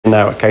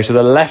Now, okay, so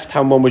the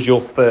left-hand one was your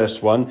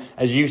first one.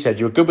 As you said,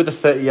 you were good with the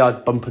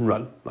 30-yard bump and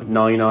run, like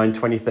 9-9,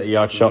 20,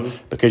 30-yard shot,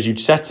 because you'd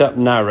set up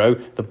narrow,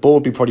 the ball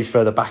would be probably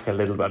further back a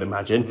little bit, I'd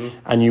imagine,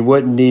 and you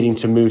weren't needing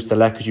to move to the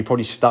left because you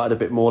probably started a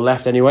bit more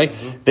left anyway.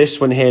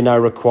 This one here now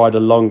required a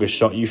longer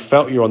shot. You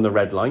felt you were on the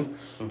red line,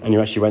 and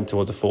you actually went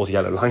towards the 40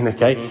 yellow line,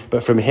 okay?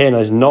 But from here, now,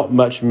 there's not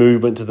much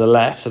movement to the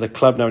left, so the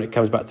club, now when it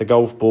comes back to the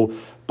golf ball,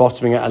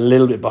 bottoming it a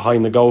little bit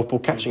behind the golf ball,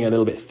 catching it a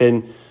little bit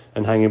thin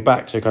and hanging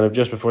back. So kind of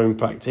just before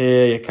impact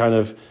here, you're kind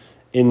of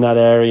in that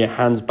area,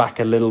 hands back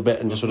a little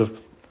bit and just sort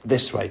of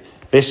this way.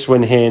 This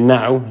one here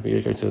now, if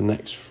you go to the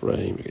next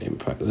frame, we get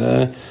impact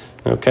there.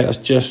 Okay, that's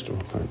just,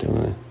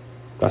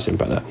 that's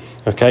impact there.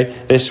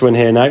 Okay, this one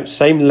here now,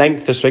 same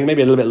length of swing,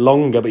 maybe a little bit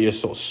longer, but you're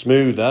sort of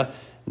smoother.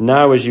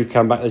 Now as you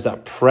come back, there's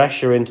that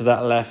pressure into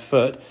that left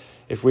foot.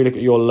 If we look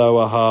at your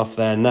lower half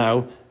there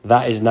now,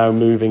 that is now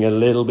moving a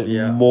little bit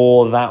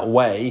more that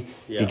way.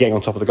 You're getting on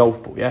top of the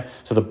golf ball, yeah?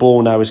 So the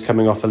ball now is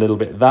coming off a little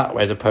bit that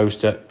way as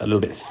opposed to a little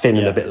bit thin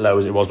and a bit low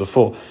as it was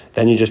before.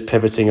 Then you're just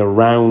pivoting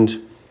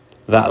around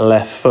that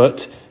left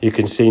foot. You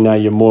can see now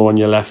you're more on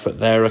your left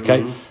foot there,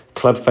 okay?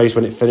 Club face,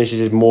 when it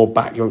finishes, is more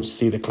back. You won't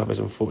see the club face,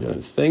 unfortunately, I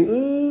don't think.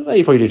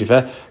 You probably do, to be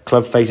fair.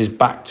 Club face is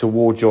back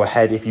towards your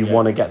head if you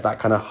want to get that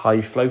kind of high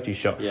floaty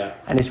shot.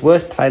 And it's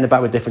worth playing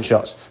about with different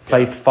shots.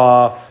 Play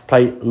far,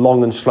 play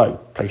long and slow.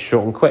 Play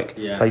short and quick.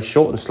 Play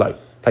short and slow.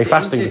 Play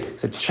fast and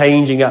so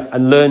changing up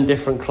and learn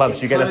different clubs.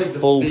 So you get a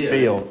full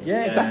feel.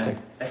 Yeah, exactly.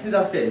 I think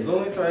that's it. As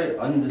long as I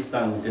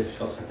understand the different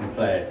shots I can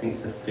play, I think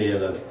it's the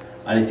feel of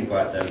I need to go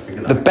out there and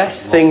figure that out. The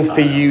best thing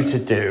for you to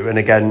do, and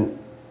again,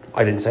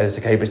 I didn't say this,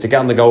 okay, but it's to get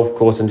on the golf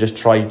course and just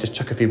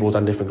chuck a few balls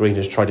down different greens,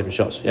 just try different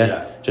shots,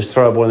 Just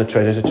throw a ball in the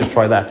trainer, just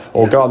try that.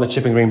 Or go on the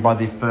chipping green by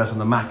the first on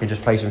the Mac and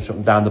just play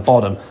some down the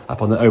bottom,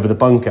 up on the over the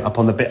bunker, up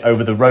on the bit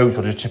over the road,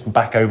 or just chipping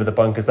back over the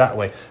bunkers that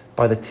way.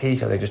 By the tee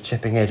shot, they're just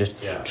chipping here,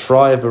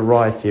 try a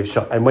variety of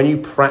shots. And when you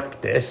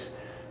practice,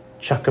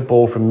 chuck a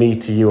ball from me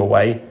to you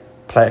away,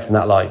 play it from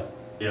that line.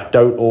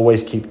 Don't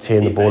always keep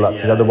teeing the ball up,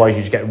 because otherwise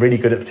you just get really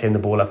good at teeing the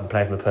ball up and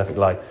playing from a perfect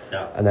line.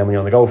 And then when you're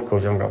on the golf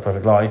course, you haven't got a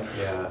perfect line,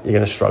 you're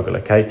going to struggle,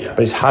 okay?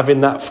 But it's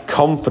having that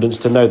confidence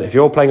to know that if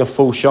you're playing a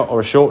full shot or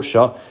a short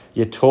shot,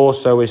 your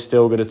torso is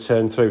still going to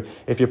turn through.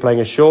 If you're playing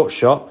a short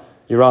shot,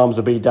 your arms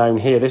will be down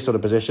here, this sort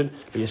of position,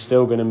 but you're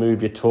still going to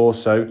move your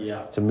torso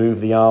to move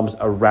the arms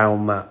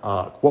around that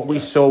arc. What we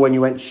saw when you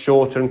went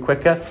shorter and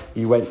quicker,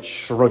 you went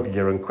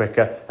shruggier and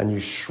quicker, and you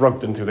shrugged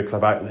them through the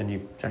club out, and then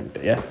you janked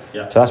it,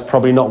 So that's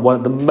probably not one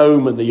at the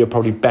moment that you're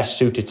probably best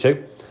suited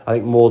to. I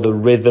think more the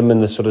rhythm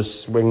and the sort of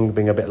swing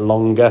being a bit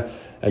longer,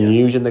 and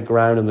using the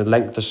ground and the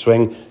length of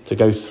swing to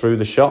go through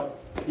the shot.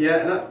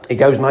 It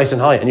goes nice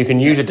and high, and you can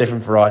use a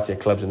different variety of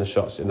clubs in the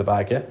shots in the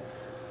bag,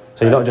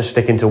 So you're not just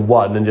sticking to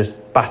one and just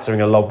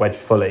battering a lob wedge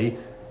fully,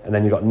 and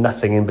then you've got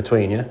nothing in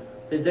between,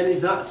 But then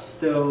is that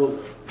still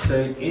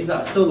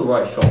the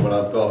right shot when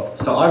I've got...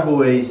 So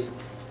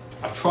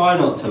I try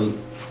not to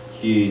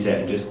use it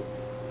and just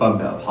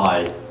bump it up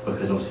high,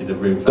 because obviously the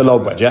room... The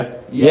lob wedge,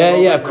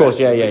 Yeah, of course,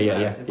 yeah.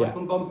 If I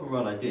can bump and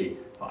run, I do.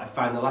 But I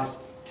found the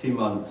last 2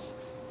 months,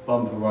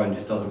 bump and run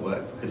just doesn't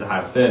work because of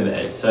how firm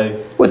it is. So...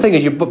 Well, the thing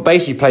is, you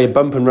basically play a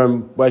bump and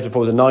run wedge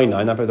before the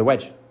 9-9, I play the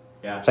wedge.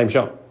 Same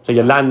shot. So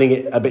you're landing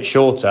it a bit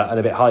shorter and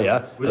a bit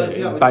higher. Would I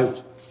do that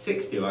with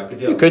 60 or I could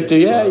do it? You could do,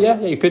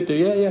 you could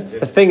do,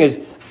 The thing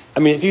is, I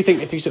mean,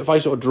 if I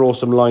sort of draw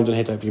some lines on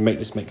here to hopefully make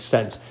this make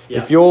sense.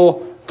 If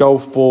your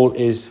golf ball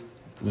is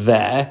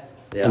there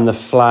and the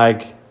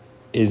flag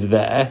is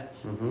there,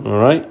 all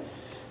right,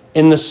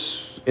 in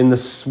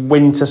the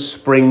winter,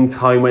 spring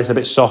time when it's a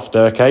bit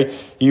softer, okay,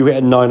 you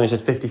hit a 9, I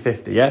said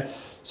 50-50,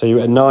 So you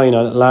hit a 9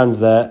 and it lands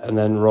there and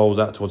then rolls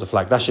out towards the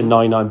flag. That's your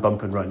 9-9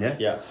 bump and run,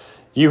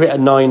 You hit a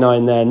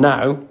 9-9 there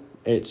now,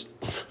 it's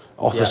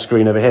off the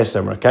screen over here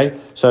somewhere, okay?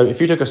 So if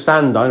you took a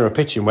sand iron or a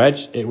pitching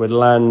wedge, it would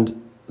land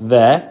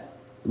there,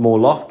 more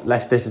loft,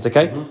 less distance,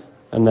 okay?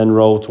 And then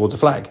roll towards the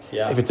flag.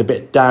 If it's a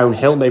bit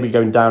downhill, maybe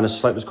going down a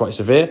slope that's quite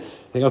severe,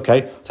 you think,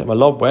 okay, take my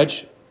lob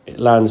wedge, it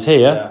lands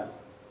here,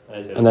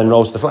 and then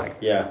rolls to the flag.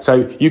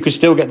 So you could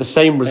still get the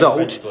same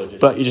result,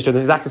 but you're just doing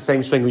exactly the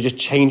same swing, we're just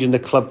changing the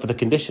club for the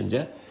conditions,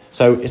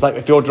 So it's like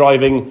if you're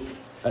driving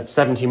at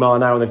 70 mile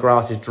an hour and the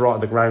grass is dry,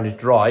 the ground is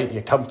dry,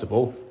 you're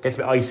comfortable, gets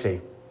a bit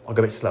icy, I'll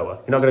go a bit slower.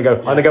 You're not going to go,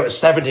 I'm going to go at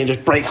 70 and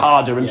just brake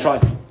harder and try.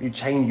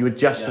 You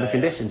adjust to the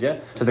conditions,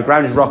 So the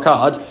ground is rock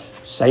hard,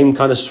 same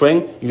kind of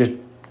swing, you just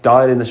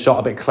dial in the shot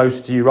a bit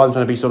closer to you rather than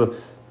trying to be sort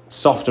of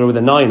softer with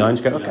a 9-9,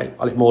 just go, okay,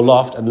 I'll hit more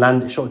loft and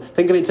land it short.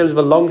 Think of it in terms of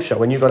a long shot.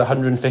 When you've got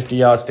 150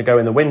 yards to go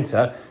in the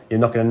winter, you're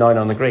knocking a 9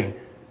 on the green.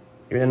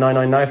 You're in a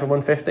 9-9 now for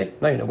 150?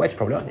 No, you're in a wedge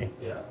probably, aren't you?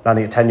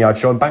 Landing at 10 yards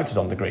short and bounces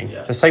on the green.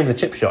 So same with the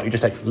chip shot. You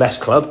just take less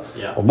club,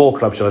 or more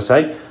club, shall I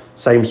say.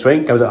 Same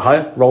swing, goes out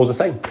higher, rolls the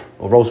same.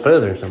 Or rolls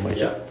further in some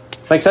ways.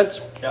 Make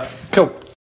sense? Yeah. Cool.